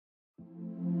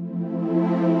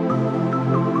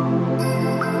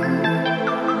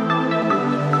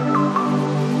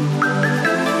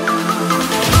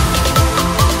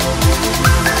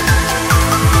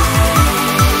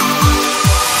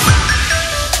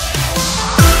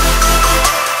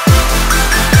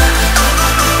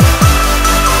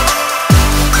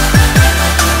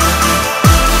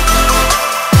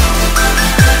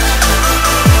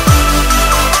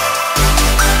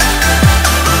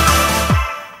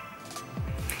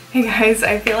Hey guys,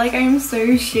 I feel like I'm so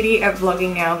shitty at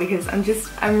vlogging now because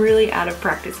I'm really out of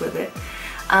practice with it.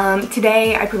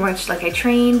 Today I pretty much I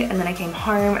trained and then I came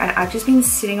home and I've just been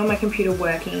sitting on my computer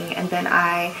working, and then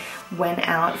I went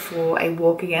out for a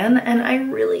walk again, and I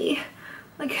really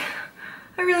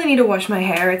need to wash my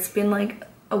hair. It's been like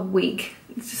a week.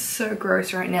 It's just so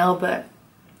gross right now, but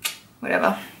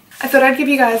whatever. I thought I'd give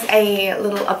you guys a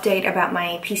little update about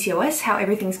my PCOS, how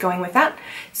everything's going with that.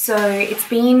 So it's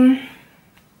been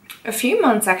a few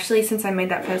months actually since I made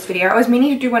that first video. I was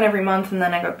meaning to do one every month, and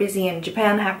then I got busy and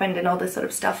Japan happened and all this sort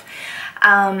of stuff.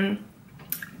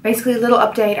 Basically a little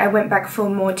update, I went back for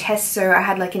more tests. So I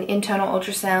had like an internal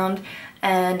ultrasound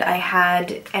and I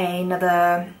had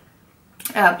another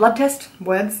blood test.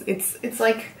 Words, it's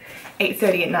like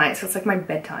 8:30 at night, so it's like my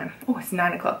bedtime. Oh, it's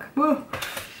 9 o'clock. Whoa.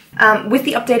 With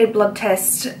the updated blood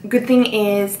test, good thing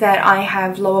is that I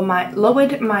have lowered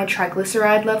my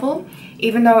triglyceride level,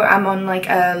 even though I'm on like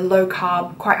a low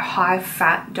carb, quite high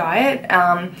fat diet.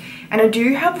 And I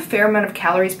do have a fair amount of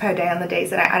calories per day on the days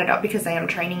that I add it up because I am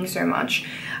training so much.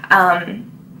 I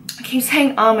keep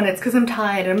saying and it's because I'm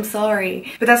tired, I'm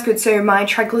sorry. But that's good. So my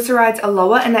triglycerides are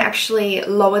lower, and they're actually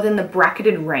lower than the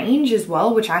bracketed range as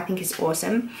well, which I think is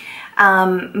awesome.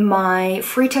 My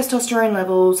free testosterone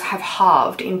levels have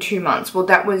halved in 2 months. Well,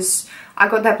 I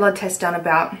got that blood test done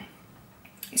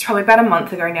it's probably about a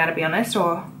month ago now, to be honest,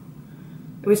 or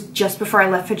it was just before I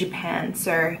left for Japan.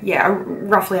 So yeah,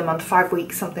 roughly a month, 5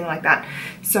 weeks, something like that.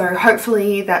 So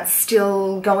hopefully that's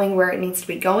still going where it needs to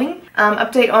be going.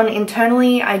 Update on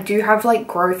internally, I do have like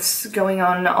growths going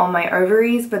on my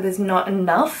ovaries, but there's not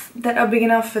enough that are big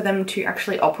enough for them to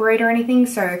actually operate or anything.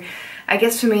 So I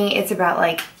guess for me, it's about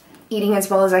like eating as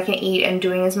well as I can eat and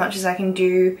doing as much as I can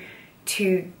do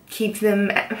to keep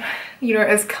them, you know,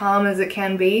 as calm as it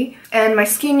can be. And my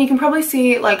skin, you can probably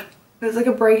see like there's like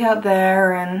a breakout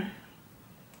there, and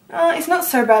it's not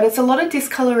so bad. It's a lot of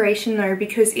discoloration though,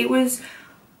 because it was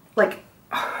like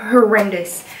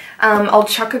horrendous. I'll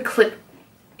chuck a clip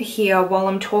here while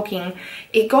I'm talking.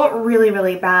 It got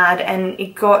really bad, and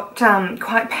it got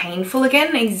quite painful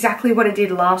again, exactly what it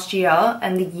did last year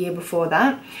and the year before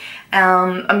that.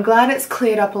 I'm glad it's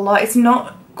cleared up a lot. It's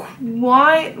not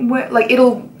quite like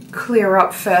it'll clear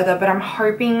up further, but I'm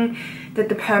hoping that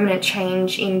the permanent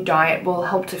change in diet will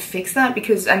help to fix that,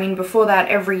 because I mean before that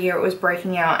every year it was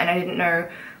breaking out and I didn't know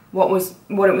what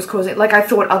it was causing. Like I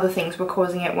thought other things were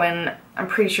causing it, when I'm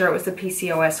pretty sure it was the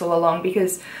PCOS all along,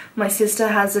 because my sister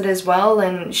has it as well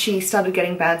and she started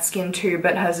getting bad skin too,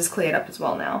 but hers is cleared up as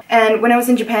well now. And when I was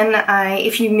in Japan,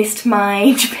 if you missed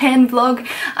my Japan vlog,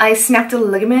 I snapped a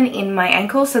ligament in my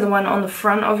ankle, so the one on the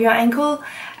front of your ankle.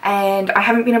 And I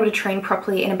haven't been able to train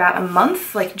properly in about a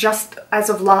month. Like just as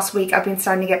of last week, I've been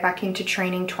starting to get back into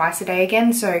training twice a day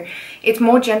again. So it's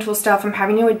more gentle stuff. I'm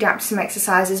having to adapt some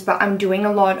exercises, but I'm doing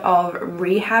a lot of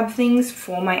rehab things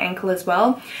for my ankle as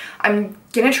well. I'm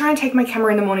gonna try and take my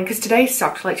camera in the morning because today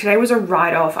sucked. Like today was a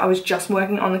write-off. I was just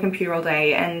working on the computer all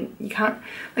day, and you can't,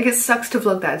 like, it sucks to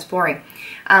vlog that, it's boring.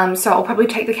 So I'll probably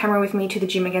take the camera with me to the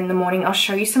gym again in the morning. I'll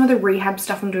show you some of the rehab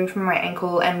stuff I'm doing for my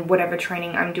ankle and whatever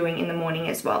training I'm doing in the morning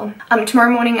as well.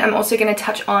 Tomorrow morning I'm also going to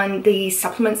touch on the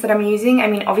supplements that I'm using. I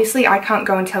mean, obviously I can't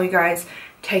go and tell you guys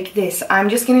take this. I'm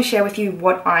just going to share with you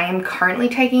what I am currently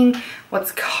taking,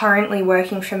 what's currently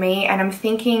working for me, and I'm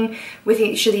thinking with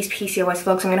each of these PCOS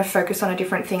vlogs I'm going to focus on a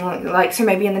different thing. Like so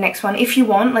maybe in the next one, if you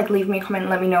want, like leave me a comment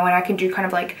and let me know, and I can do kind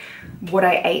of like what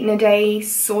I ate in a day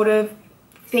sort of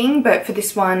thing. But for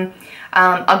this one,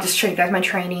 I'll just show you guys my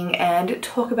training and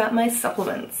talk about my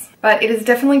supplements. But it is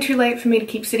definitely too late for me to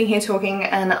keep sitting here talking,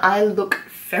 and I look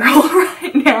feral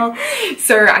right now.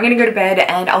 So I'm gonna go to bed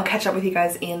and I'll catch up with you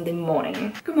guys in the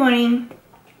morning. Good morning.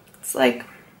 It's like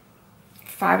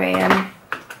 5 AM.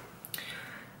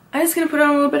 I'm just gonna put on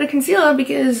a little bit of concealer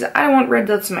because I don't want red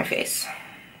dots in my face.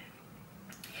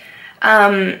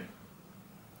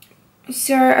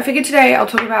 So I figured today I'll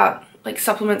talk about like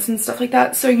supplements and stuff like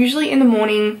that. So usually in the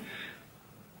morning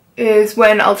is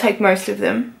when I'll take most of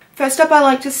them. First up, I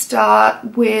like to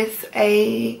start with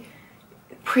a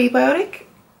prebiotic.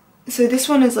 So this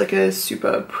one is like a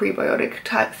super prebiotic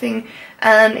type thing,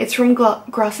 and it's from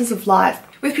Grasses of Life.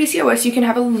 With PCOS, you can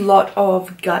have a lot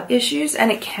of gut issues,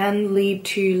 and it can lead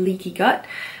to leaky gut.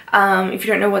 If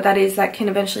you don't know what that is, that can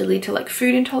eventually lead to like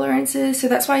food intolerances. So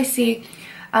that's why I see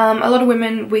a lot of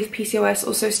women with PCOS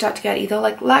also start to get either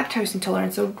like lactose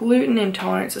intolerance or gluten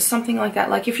intolerance or something like that.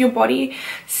 Like if your body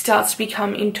starts to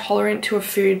become intolerant to a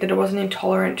food that it wasn't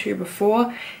intolerant to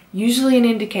before, usually an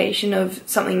indication of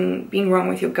something being wrong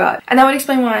with your gut. And that would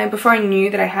explain why before I knew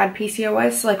that I had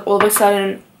PCOS, like all of a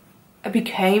sudden I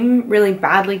became really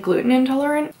badly gluten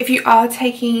intolerant. If you are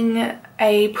taking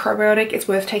a probiotic, it's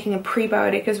worth taking a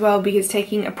prebiotic as well, because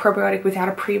taking a probiotic without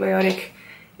a prebiotic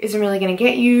isn't really going to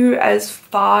get you as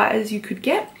far as you could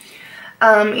get.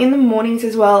 In the mornings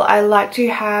as well, I like to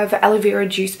have aloe vera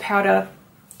juice powder.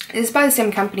 It's by the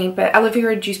same company, but aloe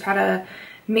vera juice powder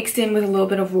mixed in with a little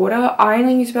bit of water. I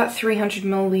only use about 300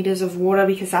 milliliters of water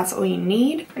because that's all you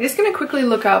need. I'm just going to quickly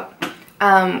look up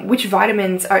which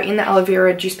vitamins are in the aloe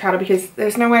vera juice powder, because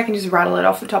there's no way I can just rattle it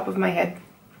off the top of my head.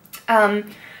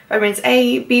 Vitamins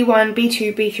A, B1,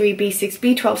 B2, B3, B6,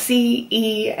 B12, C,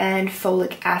 E, and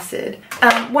folic acid.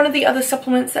 One of the other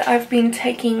supplements that I've been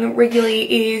taking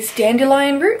regularly is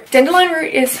dandelion root. Dandelion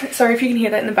root is, sorry if you can hear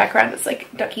that in the background, it's like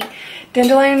ducky.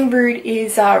 Dandelion root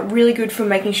is really good for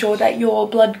making sure that your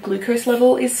blood glucose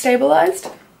level is stabilized.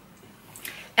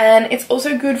 And it's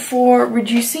also good for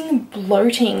reducing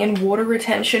bloating and water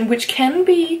retention, which can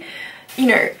be, you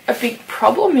know, a big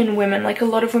problem in women. Like, a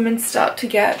lot of women start to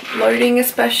get bloating,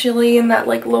 especially in that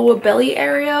like lower belly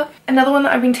area. Another one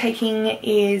that I've been taking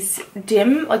is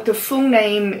DIM. Like, the full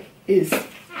name is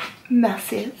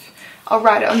massive. I'll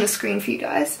write it on the screen for you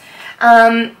guys.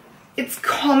 It's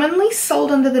commonly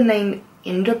sold under the name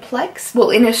Indoplex.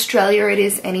 Well, in Australia it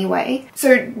is anyway.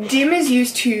 So DIM is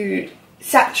used to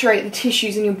saturate the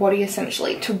tissues in your body,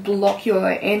 essentially to block your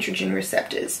androgen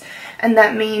receptors, and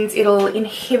that means it'll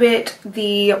inhibit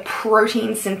the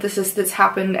protein synthesis that's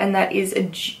happened and that is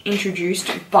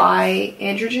introduced by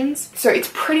androgens. So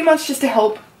it's pretty much just to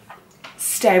help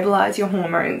stabilize your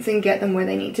hormones and get them where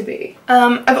they need to be.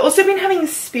 I've also been having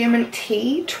spearmint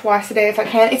tea twice a day if I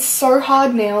can. It's so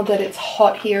hard now that it's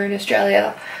hot here in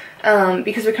Australia,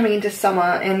 because we're coming into summer,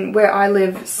 and where I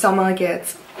live summer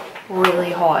gets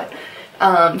really hot.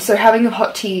 So having a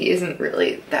hot tea isn't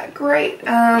really that great.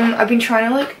 I've been trying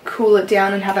to like cool it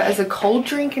down and have it as a cold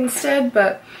drink instead,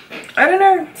 but I don't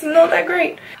know, it's not that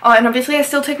great. Oh, and obviously I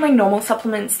still take my normal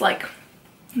supplements like,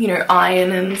 you know,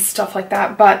 iron and stuff like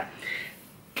that, but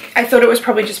I thought it was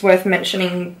probably just worth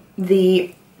mentioning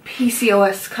the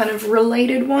PCOS kind of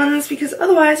related ones, because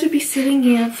otherwise we'd be sitting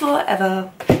here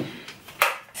forever.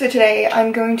 So today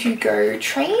I'm going to go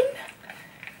train,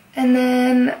 and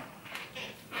then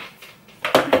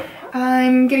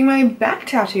I'm getting my back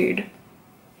tattooed,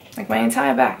 like my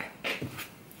entire back.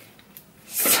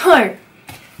 So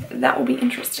that will be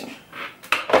interesting.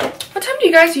 What time do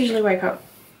you guys usually wake up?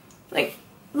 Like,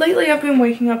 lately I've been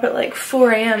waking up at like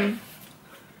 4 AM.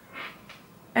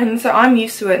 And so I'm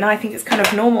used to it, and I think it's kind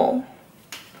of normal.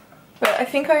 But I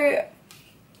think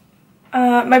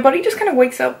my body just kind of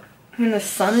wakes up when the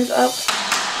sun is up.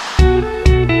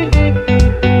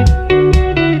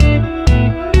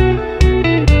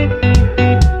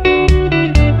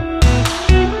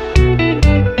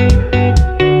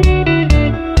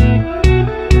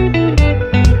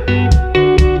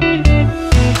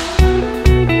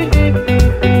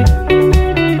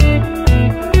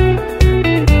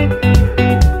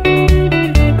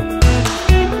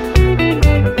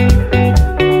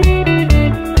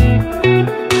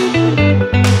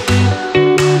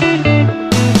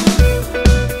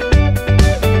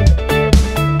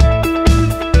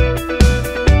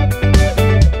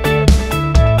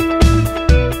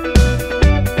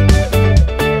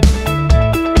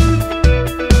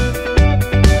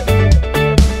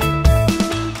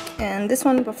 This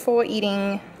one before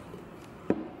eating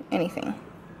anything.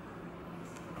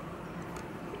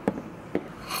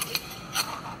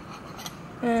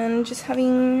 And just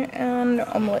having an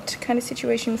omelette kind of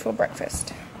situation for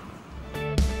breakfast.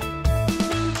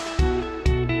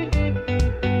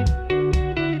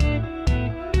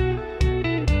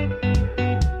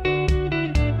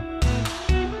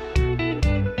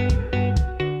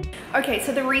 Okay,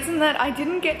 so the reason that I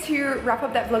didn't get to wrap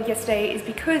up that vlog yesterday is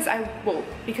because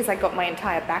I got my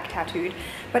entire back tattooed,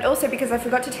 but also because I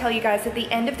forgot to tell you guys at the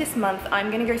end of this month I'm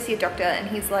gonna go see a doctor, and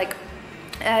he's like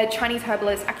a Chinese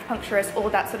herbalist, acupuncturist, all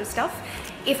that sort of stuff.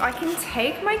 If I can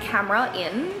take my camera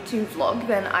in to vlog,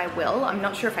 then I will. I'm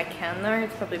not sure if I can though,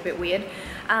 it's probably a bit weird.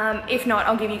 If not,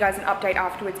 I'll give you guys an update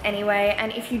afterwards anyway.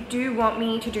 And if you do want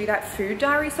me to do that food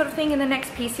diary sort of thing in the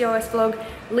next PCOS vlog,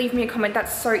 leave me a comment.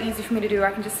 That's so easy for me to do.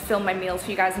 I can just film my meals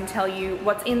for you guys and tell you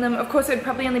what's in them. Of course, it would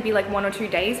probably only be like 1 or 2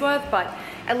 days worth, but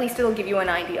at least it'll give you an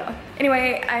idea.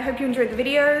 Anyway, I hope you enjoyed the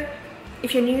video.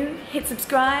 If you're new, hit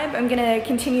subscribe. I'm gonna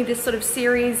continue this sort of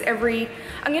series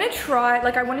I'm gonna try,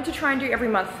 like I wanted to try and do every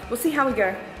month. We'll see how we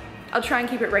go. I'll try and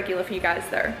keep it regular for you guys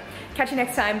though. Catch you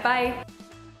next time, bye.